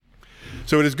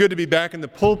So it is good to be back in the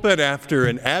pulpit after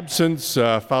an absence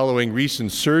following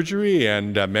recent surgery,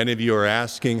 and many of you are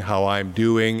asking how I'm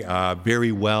doing.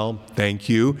 Very well, thank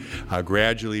you.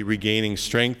 Gradually regaining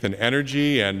strength and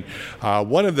energy, and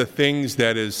one of the things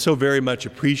that is so very much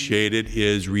appreciated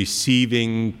is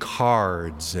receiving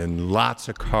cards, and lots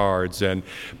of cards, and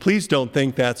please don't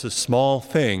think that's a small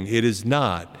thing. It is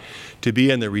not. To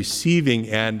be on the receiving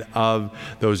end of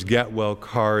those get well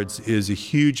cards is a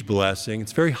huge blessing.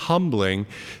 It's very humbling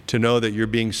to know that you're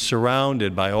being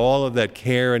surrounded by all of that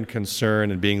care and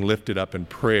concern and being lifted up in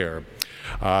prayer.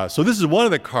 So this is one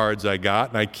of the cards I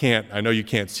got, and I know you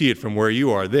can't see it from where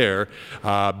you are there,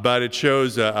 but it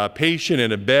shows a patient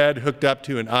in a bed hooked up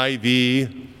to an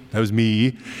IV. That was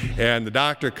me. And the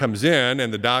doctor comes in,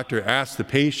 and the doctor asks the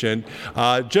patient,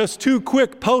 just two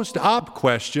quick post-op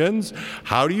questions.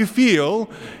 How do you feel?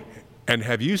 And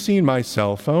have you seen my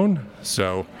cell phone?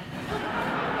 So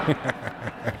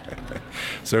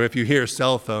if you hear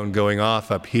cell phone going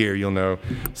off up here, you'll know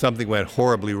something went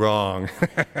horribly wrong.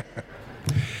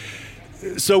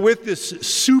 So with this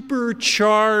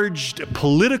supercharged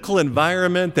political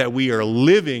environment that we are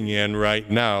living in right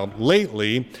now,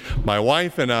 lately, my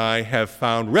wife and I have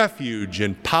found refuge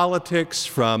in politics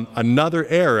from another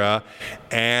era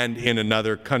and in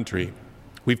another country.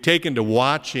 We've taken to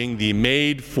watching the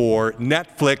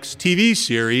made-for-Netflix TV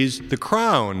series, The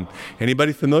Crown.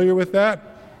 Anybody familiar with that?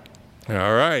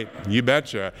 All right, you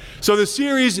betcha. So the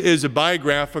series is a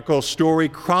biographical story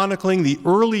chronicling the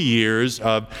early years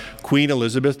of Queen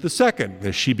Elizabeth II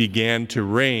as she began to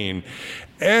reign.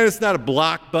 And it's not a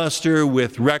blockbuster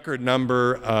with record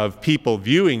number of people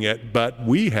viewing it, but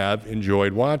we have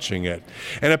enjoyed watching it.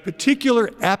 And a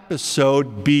particular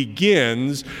episode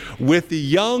begins with the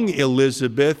young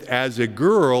Elizabeth as a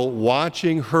girl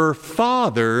watching her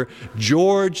father,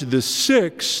 George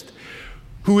VI,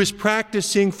 who is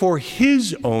practicing for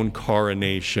his own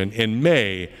coronation in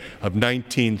May of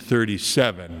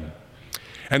 1937.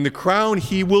 And the crown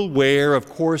he will wear, of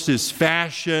course, is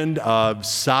fashioned of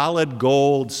solid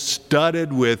gold,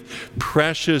 studded with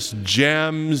precious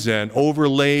gems and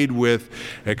overlaid with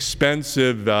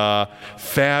expensive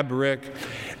fabric.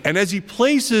 And as he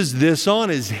places this on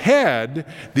his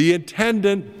head, the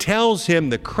attendant tells him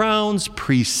the crown's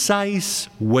precise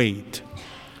weight.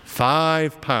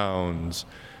 5 pounds,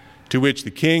 to which the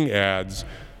king adds,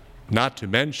 not to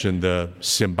mention the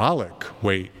symbolic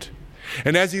weight.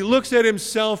 And as he looks at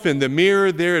himself in the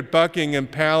mirror there at Buckingham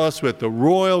Palace with the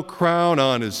royal crown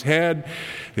on his head,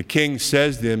 the king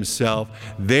says to himself,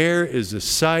 "There is a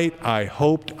sight I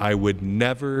hoped I would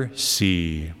never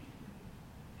see."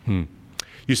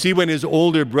 You see, when his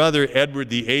older brother,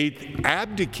 Edward VIII,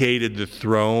 abdicated the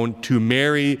throne to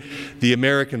marry the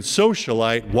American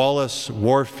socialite Wallace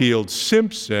Warfield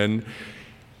Simpson,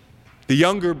 the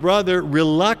younger brother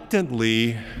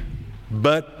reluctantly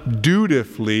but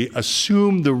dutifully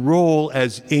assumed the role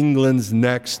as England's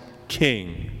next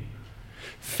king.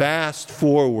 Fast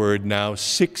forward now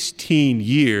 16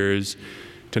 years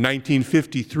to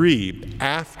 1953,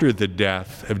 after the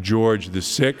death of George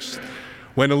VI,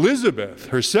 when Elizabeth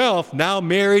herself, now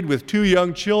married with 2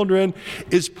 young children,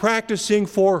 is practicing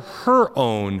for her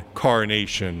own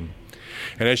coronation.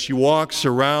 And as she walks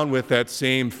around with that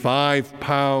same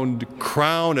 5-pound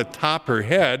crown atop her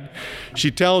head,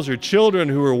 she tells her children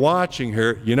who are watching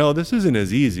her, "You know, this isn't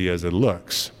as easy as it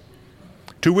looks."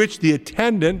 To which the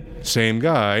attendant, same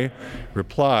guy,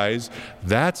 replies,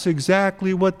 "That's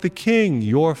exactly what the king,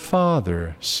 your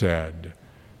father, said."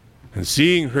 And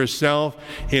seeing herself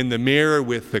in the mirror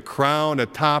with the crown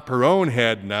atop her own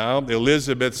head now,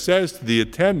 Elizabeth says to the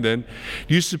attendant,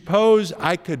 "Do you suppose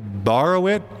I could borrow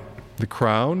it, the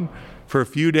crown, for a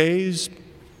few days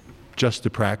just to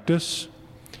practice?"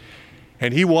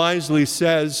 And he wisely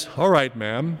says, "All right,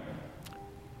 ma'am,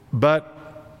 but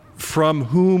from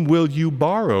whom will you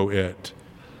borrow it?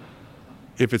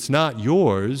 If it's not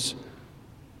yours,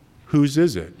 whose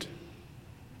is it?"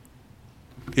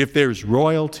 If there's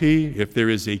royalty, if there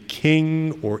is a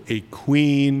king or a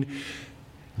queen,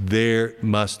 there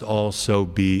must also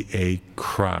be a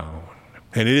crown.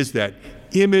 And it is that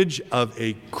image of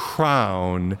a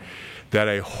crown that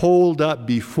I hold up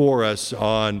before us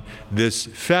on this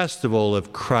festival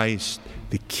of Christ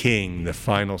the King, the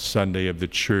final Sunday of the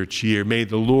church year. May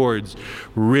the Lord's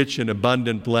rich and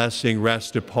abundant blessing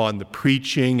rest upon the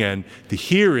preaching and the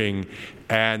hearing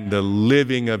and the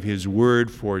living of his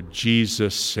word for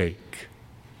Jesus' sake.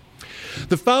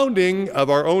 The founding of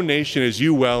our own nation, as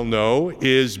you well know,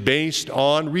 is based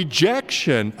on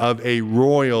rejection of a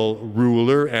royal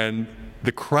ruler and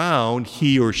the crown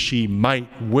he or she might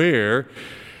wear.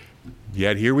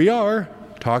 Yet here we are,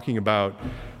 talking about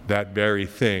that very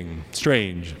thing.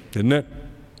 Strange, isn't it?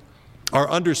 Our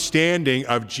understanding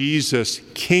of Jesus'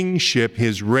 kingship,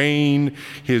 his reign,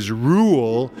 his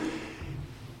rule,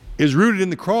 is rooted in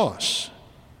the cross.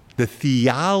 The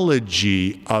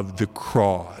theology of the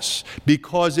cross,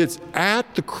 because it's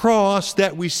at the cross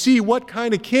that we see what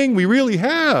kind of king we really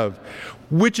have,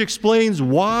 which explains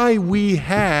why we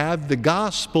have the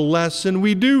gospel lesson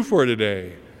we do for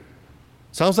today.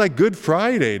 Sounds like Good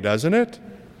Friday, doesn't it?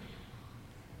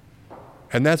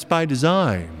 And that's by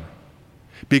design,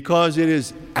 because it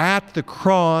is at the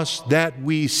cross that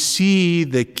we see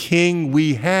the king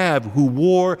we have, who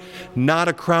wore not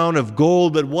a crown of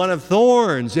gold but one of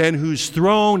thorns, and whose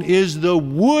throne is the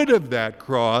wood of that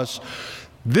cross.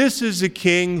 This is a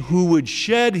king who would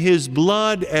shed his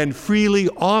blood and freely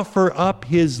offer up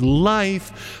his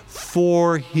life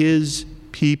for his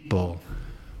people,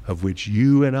 of which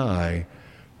you and I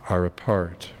are a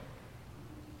part.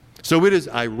 So it is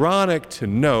ironic to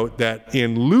note that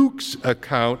in Luke's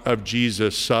account of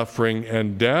Jesus' suffering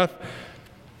and death,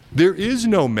 there is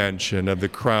no mention of the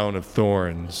crown of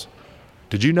thorns.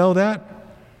 Did you know that?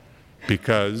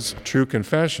 Because, true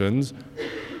confessions,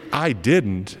 I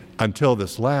didn't until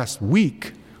this last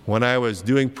week when I was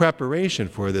doing preparation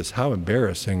for this. How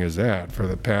embarrassing is that for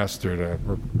the pastor to...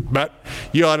 But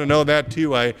you ought to know that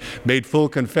too. I made full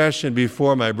confession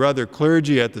before my brother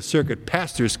clergy at the Circuit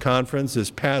Pastors Conference this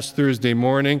past Thursday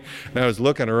morning. And I was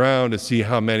looking around to see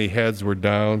how many heads were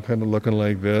down, kind of looking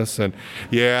like this. And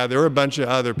yeah, there were a bunch of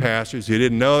other pastors who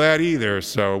didn't know that either.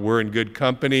 So we're in good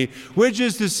company, which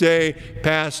is to say,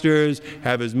 pastors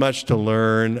have as much to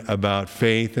learn about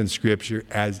faith and Scripture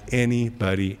as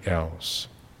anybody else.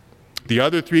 The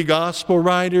other three gospel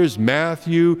writers,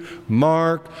 Matthew,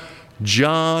 Mark,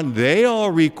 John, they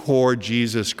all record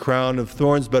Jesus' crown of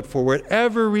thorns, but for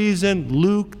whatever reason,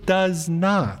 Luke does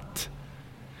not.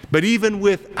 But even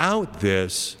without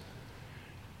this,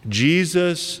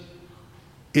 Jesus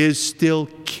is still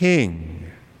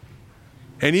king.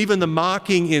 And even the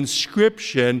mocking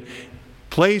inscription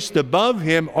placed above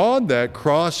him on that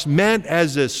cross, meant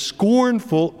as a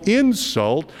scornful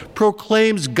insult,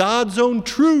 proclaims God's own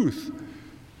truth.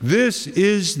 This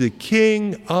is the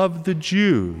King of the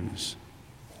Jews.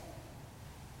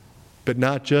 But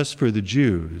not just for the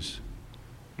Jews,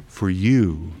 for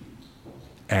you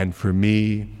and for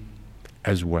me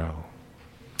as well.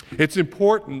 It's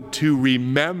important to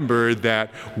remember that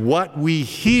what we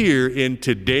hear in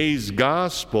today's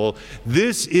gospel,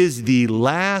 this is the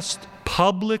last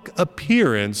public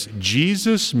appearance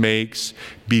Jesus makes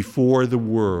before the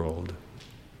world.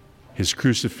 His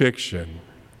crucifixion,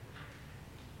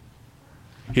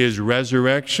 his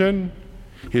resurrection,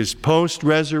 his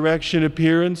post-resurrection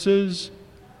appearances,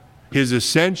 his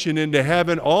ascension into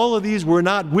heaven, all of these were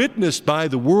not witnessed by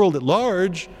the world at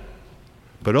large,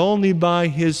 but only by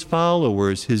his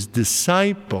followers, his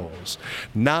disciples.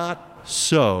 Not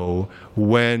so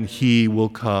when he will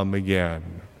come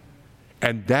again.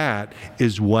 And that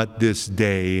is what this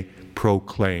day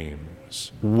proclaims.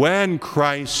 When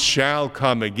Christ shall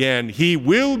come again, he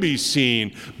will be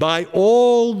seen by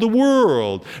all the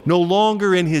world, no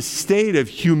longer in his state of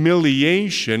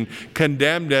humiliation,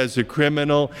 condemned as a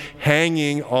criminal,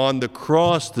 hanging on the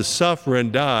cross to suffer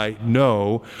and die.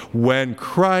 No, when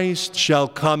Christ shall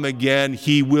come again,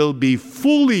 he will be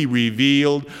fully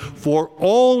revealed for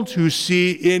all to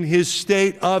see in his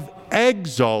state of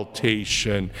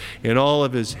exaltation, in all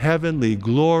of his heavenly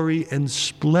glory and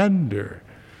splendor.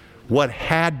 What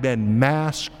had been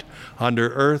masked under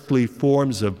earthly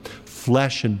forms of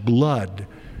flesh and blood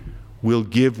will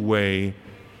give way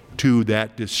to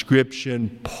that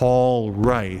description Paul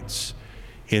writes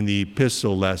in the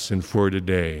epistle lesson for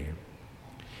today.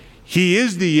 He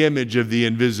is the image of the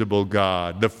invisible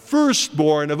God, the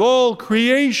firstborn of all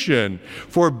creation.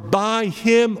 For by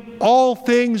him all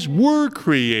things were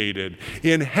created,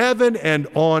 in heaven and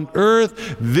on earth,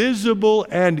 visible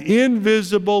and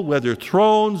invisible, whether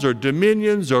thrones or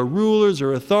dominions or rulers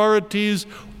or authorities,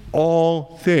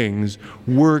 all things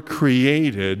were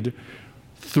created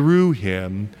through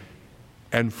him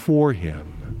and for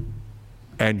him.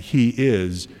 And he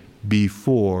is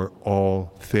before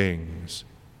all things.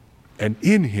 And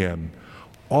in him,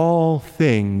 all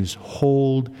things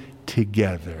hold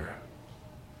together.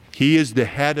 He is the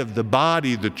head of the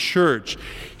body, the church.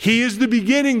 He is the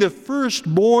beginning, the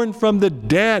firstborn from the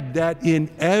dead, that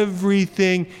in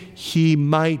everything he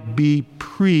might be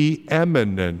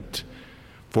preeminent.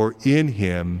 For in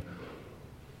him,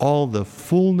 all the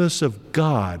fullness of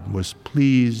God was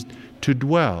pleased to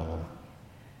dwell,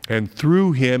 and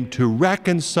through him to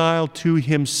reconcile to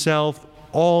himself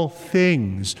all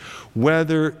things,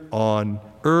 whether on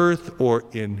earth or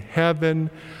in heaven,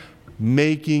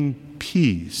 making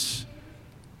peace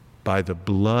by the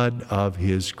blood of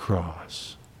his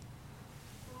cross.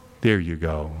 There you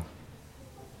go.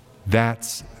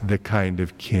 That's the kind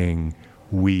of king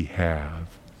we have,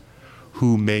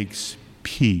 who makes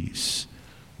peace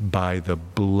by the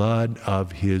blood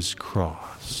of his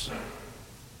cross.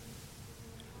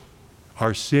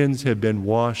 Our sins have been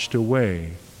washed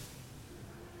away,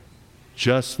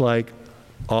 just like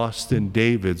Austin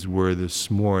David's were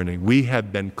this morning. We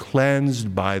have been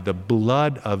cleansed by the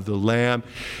blood of the Lamb.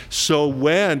 So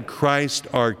when Christ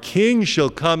our King shall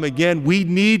come again, we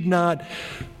need not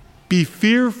be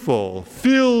fearful,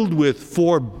 filled with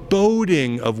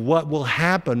foreboding of what will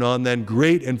happen on that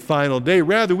great and final day.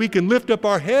 Rather, we can lift up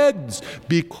our heads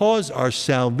because our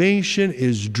salvation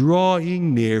is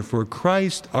drawing near, for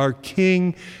Christ our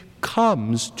King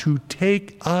comes to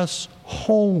take us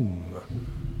home.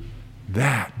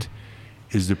 That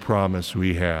is the promise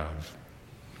we have.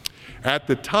 At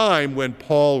the time when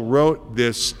Paul wrote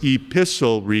this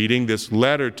epistle reading, this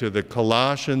letter to the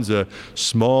Colossians, a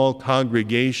small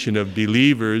congregation of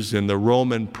believers in the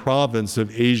Roman province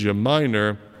of Asia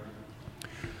Minor,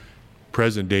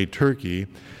 present-day Turkey,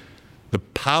 the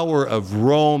power of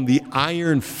Rome, the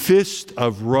iron fist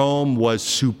of Rome, was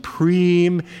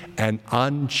supreme and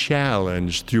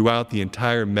unchallenged throughout the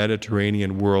entire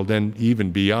Mediterranean world and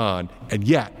even beyond. And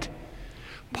yet,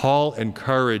 Paul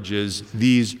encourages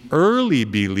these early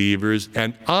believers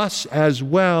and us as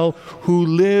well, who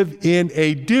live in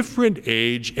a different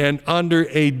age and under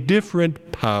a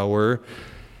different power,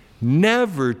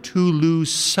 never to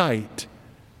lose sight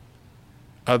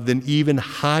of an even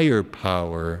higher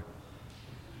power,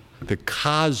 the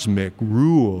cosmic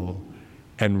rule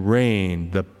and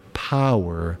reign, the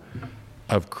power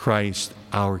of Christ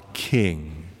our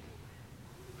King,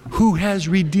 who has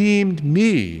redeemed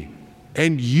me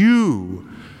and you,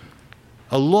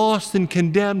 a lost and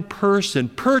condemned person,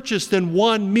 purchased and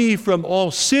won me from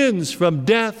all sins, from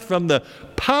death, from the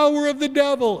power of the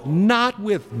devil, not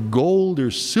with gold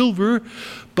or silver,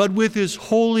 but with his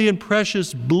holy and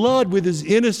precious blood, with his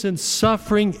innocent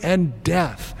suffering and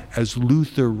death, as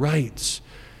Luther writes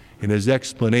in his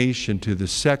explanation to the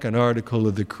second article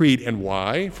of the Creed. And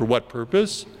why? For what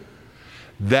purpose?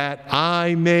 That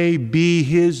I may be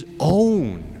his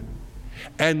own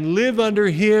and live under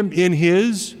him in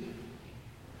his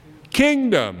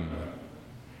kingdom,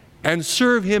 and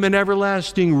serve him in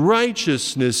everlasting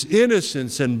righteousness,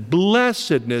 innocence, and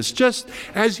blessedness, just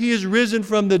as he is risen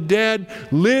from the dead,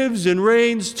 lives and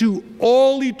reigns to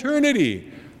all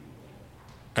eternity.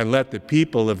 And let the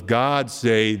people of God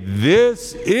say,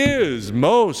 this is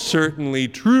most certainly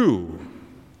true.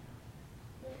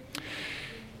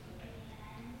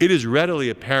 It is readily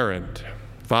apparent,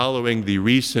 following the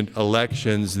recent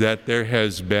elections, that there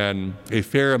has been a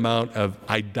fair amount of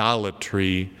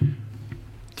idolatry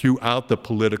throughout the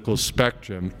political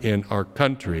spectrum in our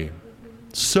country.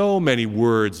 So many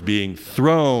words being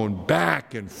thrown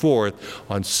back and forth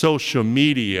on social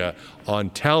media, on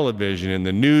television, in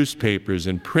the newspapers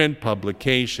and print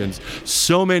publications.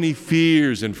 So many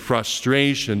fears and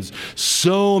frustrations,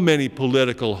 so many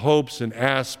political hopes and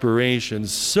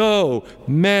aspirations, so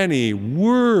many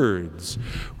words.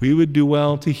 We would do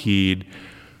well to heed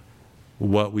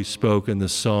what we spoke in the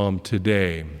psalm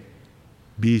today.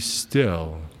 Be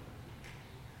still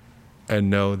and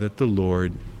know that the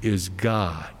Lord is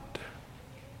God.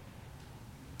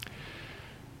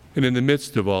 And in the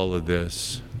midst of all of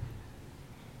this,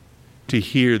 to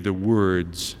hear the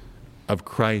words of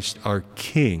Christ our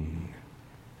King,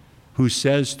 who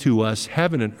says to us,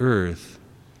 heaven and earth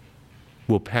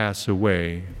will pass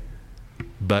away,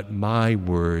 but my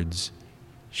words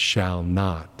shall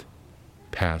not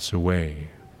pass away.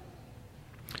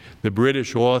 The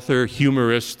British author,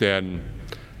 humorist, and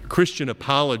Christian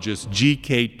apologist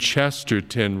G.K.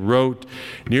 Chesterton wrote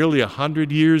nearly 100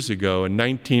 years ago in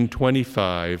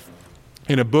 1925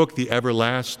 in a book, The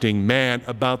Everlasting Man,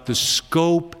 about the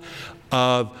scope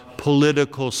of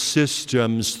political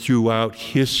systems throughout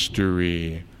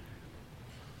history.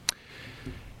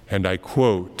 And I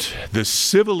quote, "The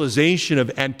civilization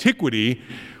of antiquity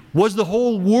was the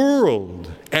whole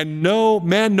world, and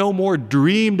man no more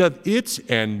dreamed of its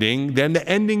ending than the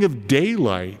ending of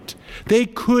daylight. They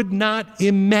could not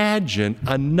imagine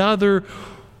another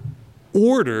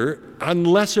order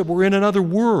unless it were in another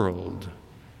world.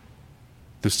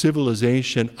 The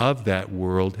civilization of that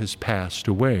world has passed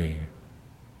away.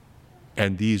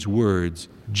 And these words,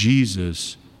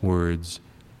 Jesus' words,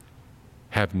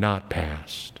 have not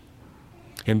passed.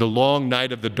 In the long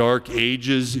night of the Dark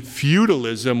Ages,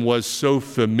 feudalism was so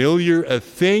familiar a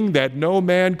thing that no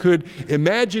man could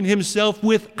imagine himself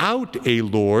without a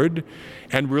lord,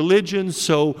 and religion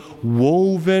so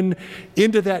woven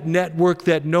into that network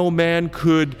that no man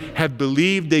could have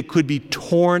believed they could be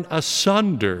torn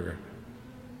asunder.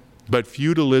 But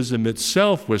feudalism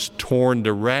itself was torn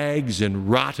to rags and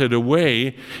rotted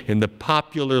away in the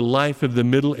popular life of the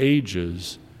Middle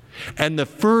Ages. And the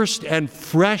first and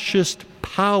freshest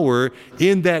power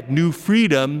in that new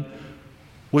freedom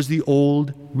was the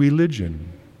old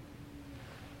religion.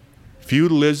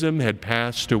 Feudalism had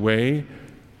passed away,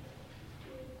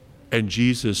 and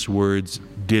Jesus' words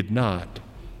did not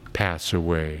pass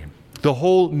away. The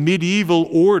whole medieval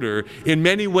order, in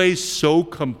many ways so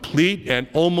complete and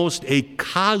almost a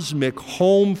cosmic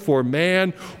home for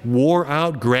man, wore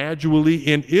out gradually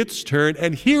in its turn.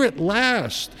 And here at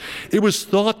last, it was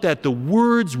thought that the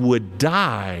words would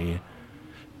die,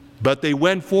 but they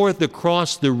went forth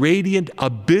across the radiant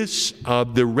abyss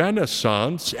of the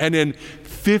Renaissance, and in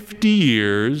 50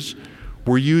 years,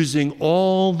 we're using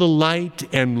all the light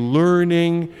and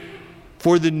learning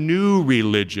for the new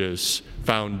religious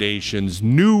foundations,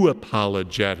 new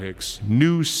apologetics,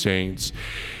 new saints.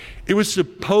 It was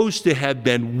supposed to have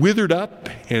been withered up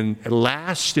and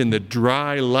last in the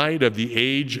dry light of the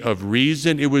age of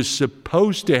reason. It was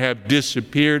supposed to have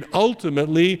disappeared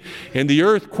ultimately in the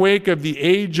earthquake of the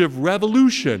age of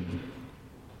revolution.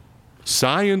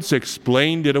 Science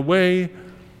explained it away,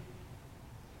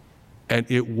 and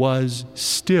it was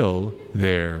still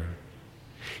there.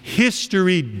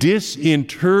 History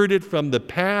disinterred it from the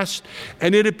past,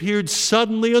 and it appeared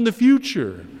suddenly in the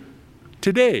future.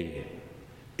 Today,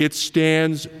 it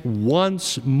stands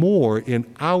once more in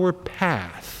our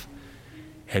path,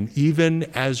 and even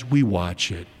as we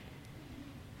watch it,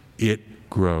 it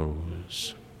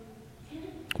grows.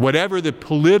 Whatever the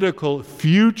political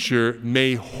future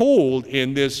may hold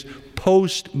in this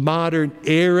postmodern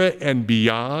era and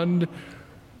beyond,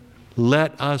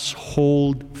 let us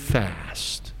hold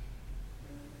fast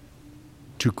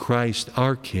to Christ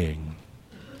our King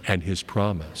and his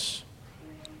promise.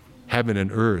 Heaven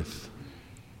and earth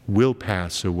will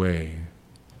pass away,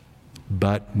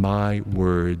 but my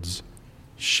words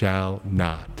shall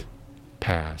not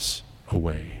pass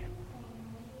away.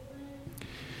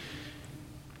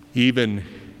 Even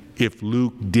if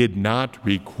Luke did not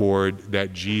record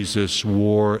that Jesus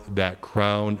wore that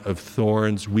crown of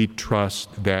thorns, we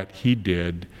trust that he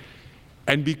did.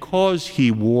 And because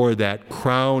he wore that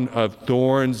crown of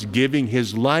thorns, giving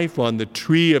his life on the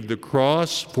tree of the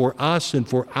cross for us and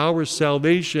for our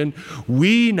salvation,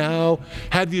 we now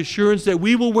have the assurance that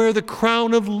we will wear the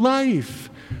crown of life,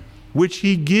 which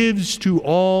he gives to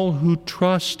all who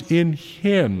trust in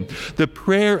him. The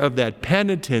prayer of that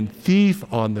penitent thief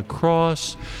on the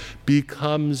cross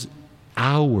becomes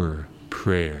our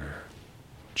prayer.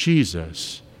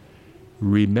 Jesus,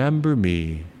 remember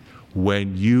me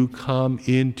when you come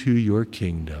into your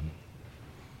kingdom.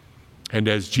 And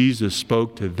as Jesus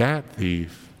spoke to that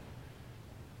thief,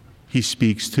 he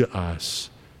speaks to us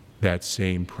that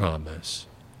same promise.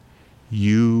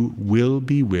 You will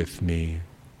be with me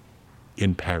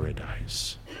in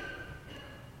paradise.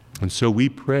 And so we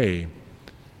pray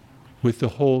with the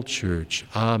whole church,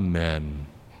 Amen.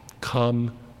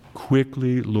 Come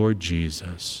quickly, Lord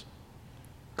Jesus.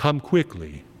 Come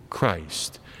quickly,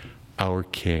 Christ, our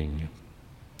King.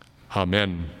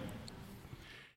 Amen.